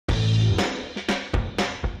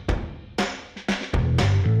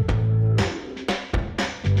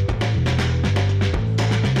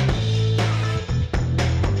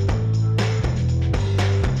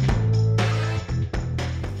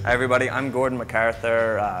Hi everybody, I'm Gordon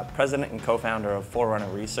MacArthur, President and co-founder of Forerunner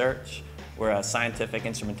Research. We're a scientific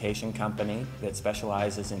instrumentation company that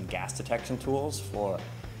specializes in gas detection tools for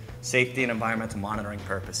safety and environmental monitoring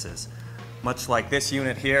purposes. Much like this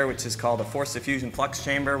unit here, which is called a forced diffusion flux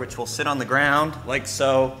chamber, which will sit on the ground like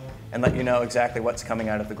so and let you know exactly what's coming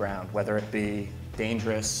out of the ground, whether it be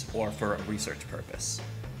dangerous or for a research purpose.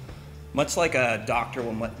 Much like a doctor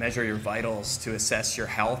will measure your vitals to assess your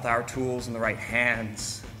health, our tools in the right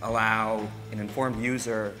hands allow an informed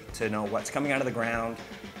user to know what's coming out of the ground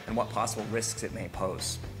and what possible risks it may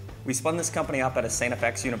pose. We spun this company up at a St.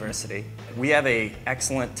 FX University. We have an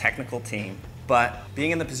excellent technical team, but being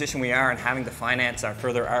in the position we are and having to finance our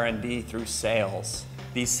further R&D through sales,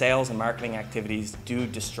 these sales and marketing activities do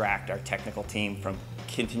distract our technical team from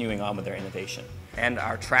continuing on with their innovation. And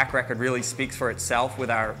our track record really speaks for itself with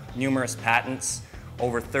our numerous patents,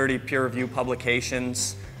 over 30 peer-reviewed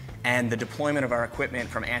publications, and the deployment of our equipment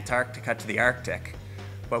from Antarctica to the Arctic.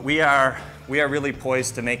 But we are really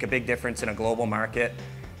poised to make a big difference in a global market,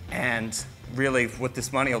 and really what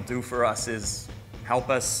this money will do for us is help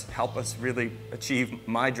us really achieve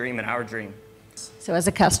my dream and our dream. So as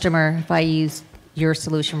a customer, if I use your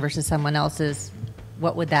solution versus someone else's,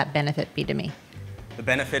 what would that benefit be to me? The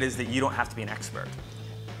benefit is that you don't have to be an expert.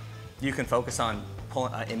 You can focus on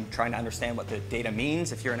in trying to understand what the data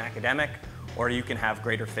means if you're an academic, or you can have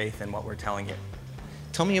greater faith in what we're telling you.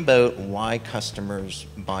 Tell me about why customers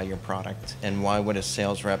buy your product, and why would a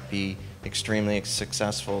sales rep be extremely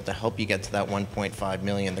successful to help you get to that 1.5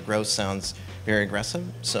 million? The growth sounds very aggressive,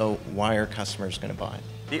 so why are customers going to buy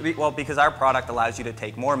it? Well, because our product allows you to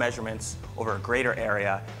take more measurements over a greater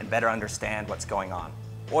area and better understand what's going on.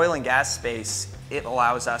 Oil and gas space, it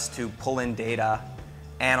allows us to pull in data,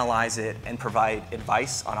 analyze it, and provide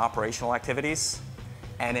advice on operational activities.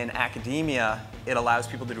 And in academia, it allows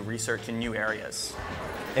people to do research in new areas.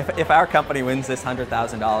 If our company wins this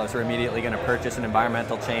 $100,000, we're immediately going to purchase an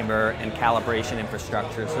environmental chamber and calibration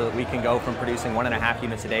infrastructure so that we can go from producing 1.5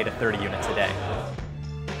 units a day to 30 units a day.